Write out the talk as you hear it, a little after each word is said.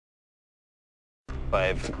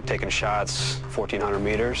I've taken shots 1,400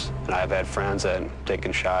 meters, and I've had friends that have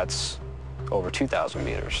taken shots over 2,000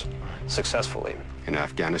 meters successfully. In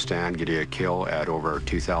Afghanistan, getting a kill at over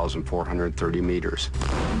 2,430 meters.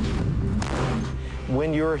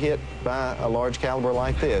 When you're hit by a large caliber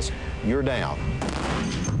like this, you're down.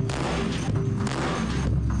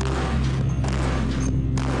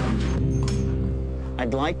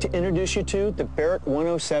 I'd like to introduce you to the Barrett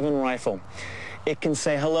 107 rifle. It can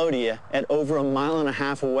say hello to you at over 1.5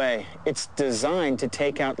 miles away. It's designed to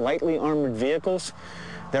take out lightly armored vehicles.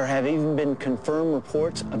 There have even been confirmed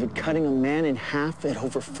reports of it cutting a man in half at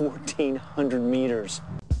over 1,400 meters.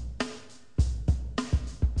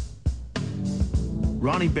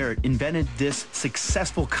 Ronnie Barrett invented this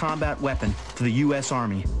successful combat weapon for the U.S.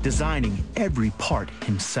 Army, designing every part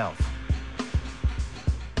himself.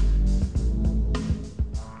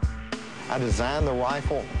 I designed the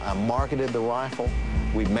rifle, I marketed the rifle,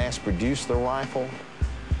 we mass-produced the rifle.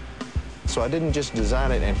 So I didn't just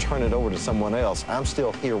design it and turn it over to someone else. I'm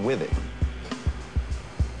still here with it.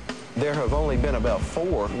 There have only been about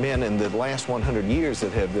 4 men in the last 100 years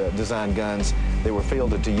that have designed guns that were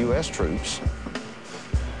fielded to U.S. troops,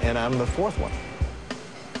 and I'm the 4th one.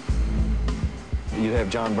 You'd have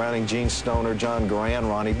John Browning, Gene Stoner, John Goran,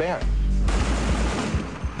 Ronnie Barrett.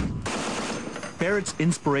 Barrett's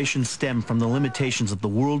inspiration stemmed from the limitations of the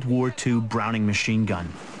World War II Browning machine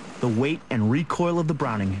gun. The weight and recoil of the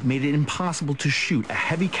Browning made it impossible to shoot a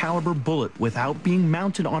heavy caliber bullet without being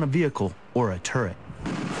mounted on a vehicle or a turret.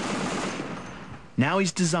 Now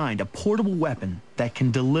he's designed a portable weapon that can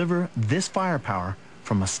deliver this firepower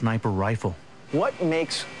from a sniper rifle. What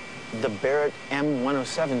makes the Barrett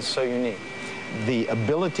M107 so unique? The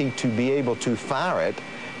ability to be able to fire it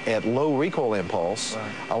at low recoil impulse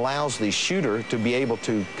allows the shooter to be able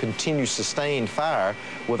to continue sustained fire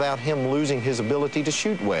without him losing his ability to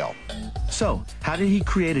shoot well. So, how did he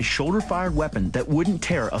create a shoulder-fired weapon that wouldn't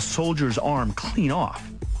tear a soldier's arm clean off?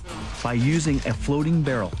 By using a floating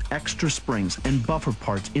barrel, extra springs, and buffer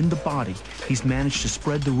parts in the body, he's managed to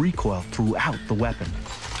spread the recoil throughout the weapon.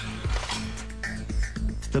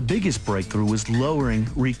 The biggest breakthrough was lowering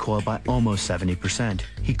recoil by almost 70%.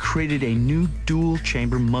 He created a new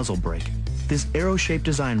dual-chamber muzzle brake. This arrow-shaped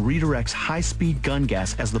design redirects high-speed gun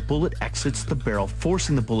gas as the bullet exits the barrel,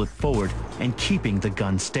 forcing the bullet forward and keeping the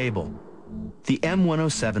gun stable. The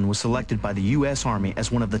M107 was selected by the U.S. Army as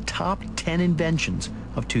one of the top 10 inventions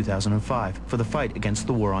of 2005 for the fight against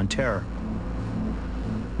the War on Terror.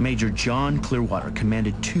 Major John Clearwater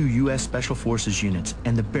commanded 2 U.S. Special Forces units,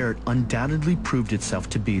 and the Barrett undoubtedly proved itself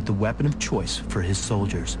to be the weapon of choice for his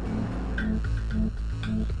soldiers.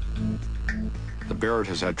 The Barrett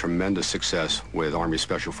has had tremendous success with Army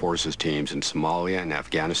Special Forces teams in Somalia and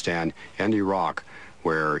Afghanistan and Iraq,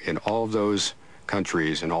 where in all of those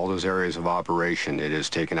countries and all those areas of operation, it has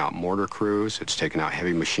taken out mortar crews, it's taken out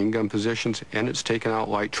heavy machine gun positions, and it's taken out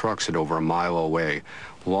light trucks at over 1 mile away,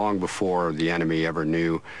 long before the enemy ever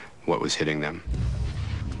knew what was hitting them.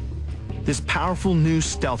 This powerful new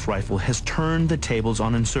stealth rifle has turned the tables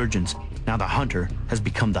on insurgents. Now the hunter has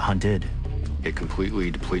become the hunted. It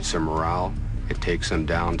completely depletes their morale. It takes them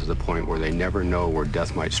down to the point where they never know where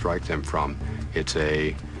death might strike them from. It's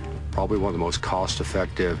probably one of the most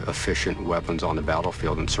cost-effective, efficient weapons on the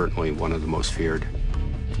battlefield, and certainly one of the most feared.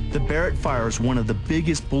 The Barrett fires one of the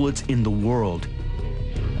biggest bullets in the world.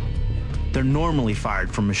 They're normally fired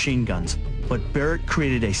from machine guns, but Barrett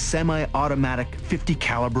created a semi-automatic 50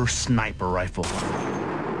 caliber sniper rifle.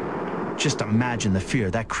 Just imagine the fear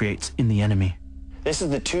that creates in the enemy. This is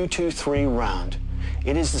the .223 round.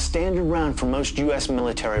 It is the standard round for most U.S.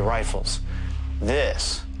 military rifles.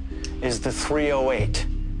 This is the .308.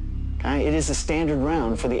 It is the standard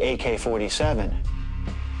round for the AK-47.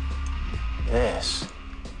 This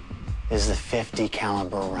is the 50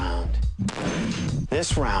 caliber round.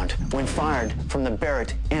 This round, when fired from the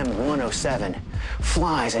Barrett M107,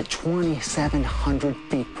 flies at 2,700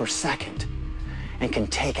 feet per second and can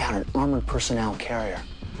take out an armored personnel carrier.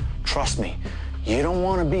 Trust me, you don't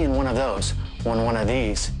want to be in one of those when one of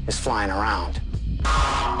these is flying around.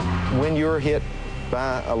 When you're hit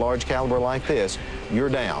by a large caliber like this, you're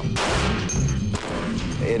down.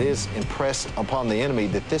 It is impressed upon the enemy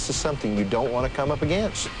that this is something you don't want to come up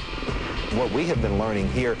against. What we have been learning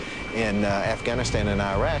here in Afghanistan and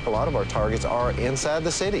Iraq, a lot of our targets are inside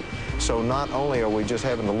the city. So not only are we just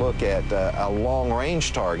having to look at a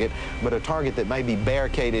long-range target, but a target that may be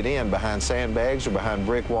barricaded in behind sandbags or behind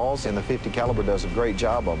brick walls, and the 50 caliber does a great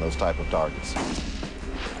job on those type of targets.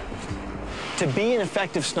 To be an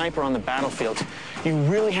effective sniper on the battlefield, you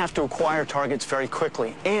really have to acquire targets very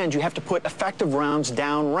quickly, and you have to put effective rounds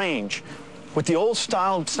down range. With the old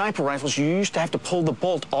style sniper rifles, you used to have to pull the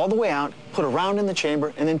bolt all the way out, put a round in the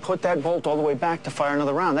chamber, and then put that bolt all the way back to fire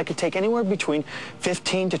another round. That could take anywhere between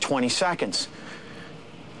 15 to 20 seconds.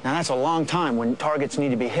 Now that's a long time when targets need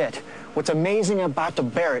to be hit. What's amazing about the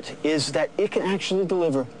Barrett is that it can actually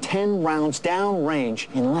deliver 10 rounds down range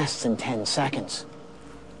in less than 10 seconds.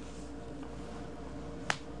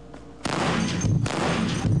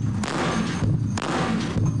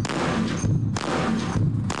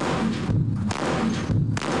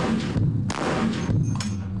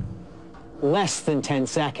 Less than 10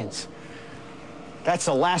 seconds. That's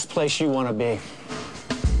the last place you want to be.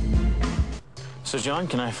 So, John,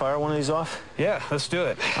 can I fire one of these off? Yeah, let's do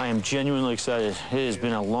it. I am genuinely excited. It has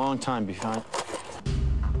been a long time behind.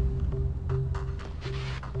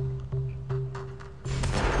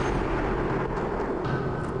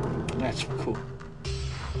 That's cool.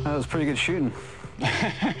 That was pretty good shooting.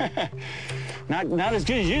 Not as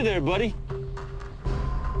good as you there, buddy.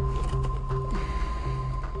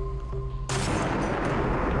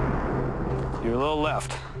 You're a little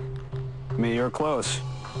left. I mean, you're close.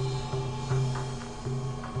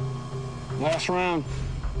 Last round.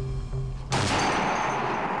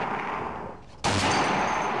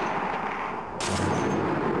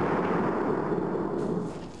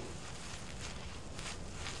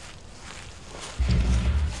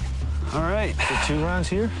 All right. Is it 2 rounds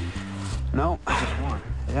here? No. Just 1.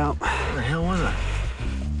 Yeah. What the hell was that?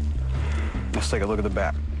 Let's take a look at the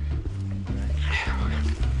back.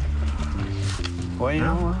 Well, you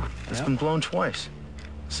know, It's been blown twice.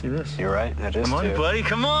 See this? you're right. That is Come on, too. buddy.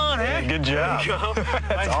 Come on, Yeah, hey. good job. There you go.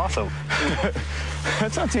 That's awesome.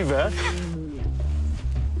 That's not too bad.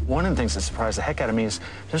 One of the things that surprised the heck out of me is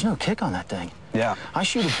there's no kick on that thing. Yeah. I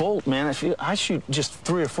shoot a bolt, man. I shoot just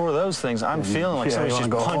 3 or 4 of those things. I'm feeling like Yeah, somebody's you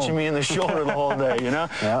just wanna go punching home. me in the shoulder the whole day, you know?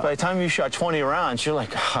 Yeah. By the time you shot 20 rounds, you're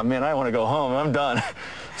like, oh, man, I want to go home. I'm done.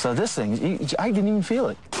 So this thing, I didn't even feel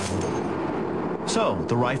it. So,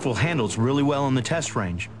 the rifle handles really well on the test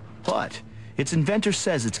range, but its inventor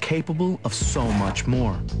says it's capable of so much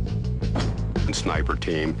more. Sniper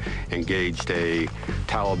team engaged a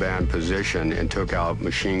Taliban position and took out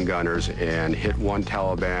machine gunners and hit one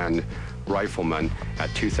Taliban rifleman at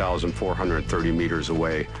 2,430 meters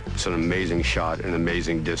away. It's an amazing shot, an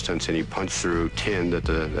amazing distance, and he punched through tin that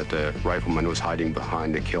the rifleman was hiding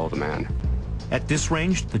behind to kill the man. At this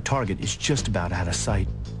range, the target is just about out of sight.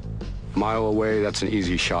 A mile away, that's an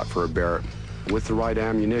easy shot for a Barrett. With the right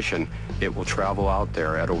ammunition, it will travel out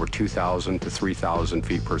there at over 2,000 to 3,000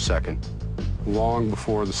 feet per second, long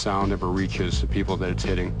before the sound ever reaches the people that it's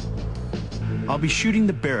hitting. I'll be shooting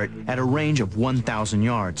the Barrett at a range of 1,000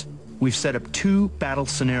 yards. We've set up 2 battle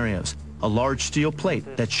scenarios, a large steel plate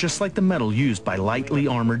that's just like the metal used by lightly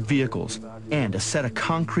armored vehicles, and a set of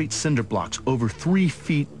concrete cinder blocks over 3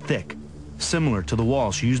 feet thick, similar to the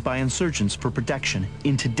walls used by insurgents for protection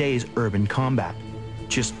in today's urban combat.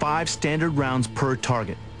 Just 5 standard rounds per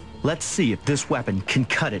target. Let's see if this weapon can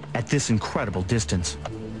cut it at this incredible distance.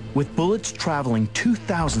 With bullets traveling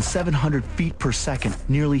 2,700 feet per second,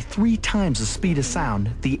 nearly 3 times the speed of sound,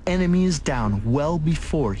 the enemy is down well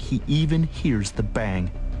before he even hears the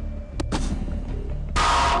bang.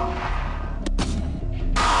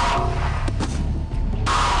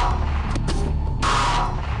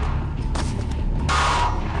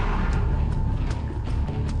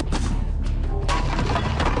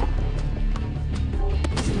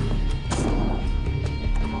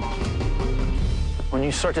 When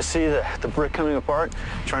you start to see the brick coming apart,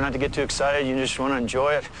 try not to get too excited. You just want to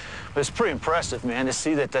enjoy it. But it's pretty impressive, man, to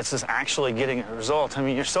see that that's just actually getting a result. I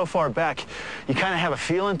mean, you're so far back, you kind of have a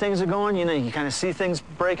feeling things are going. You know, you kind of see things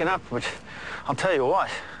breaking up. But I'll tell you what,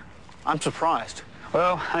 I'm surprised.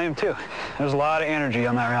 Well, I am too. There's a lot of energy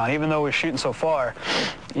on that round. Even though we're shooting so far,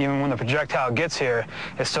 even when the projectile gets here,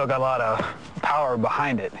 it's still got a lot of power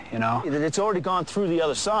behind it, you know? That it's already gone through the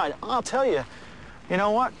other side. I'll tell you, you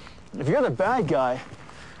know what? If you're the bad guy,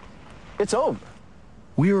 it's over.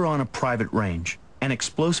 We are on a private range, and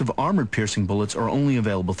explosive armored-piercing bullets are only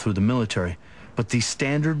available through the military, but these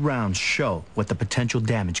standard rounds show what the potential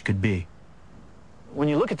damage could be. When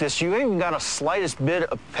you look at this, you even got a slightest bit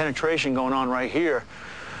of penetration going on right here.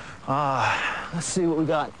 Let's see what we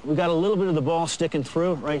got. We got a little bit of the ball sticking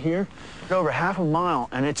through right here. Over half a mile,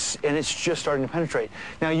 and it's just starting to penetrate.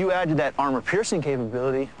 Now you add to that armor-piercing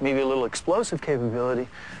capability, maybe a little explosive capability,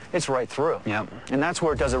 it's right through. Yep. And that's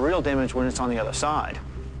where it does a real damage when it's on the other side.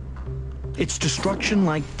 It's destruction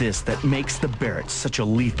like this that makes the Barrett such a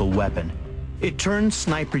lethal weapon. It turns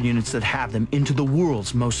sniper units that have them into the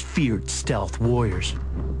world's most feared stealth warriors.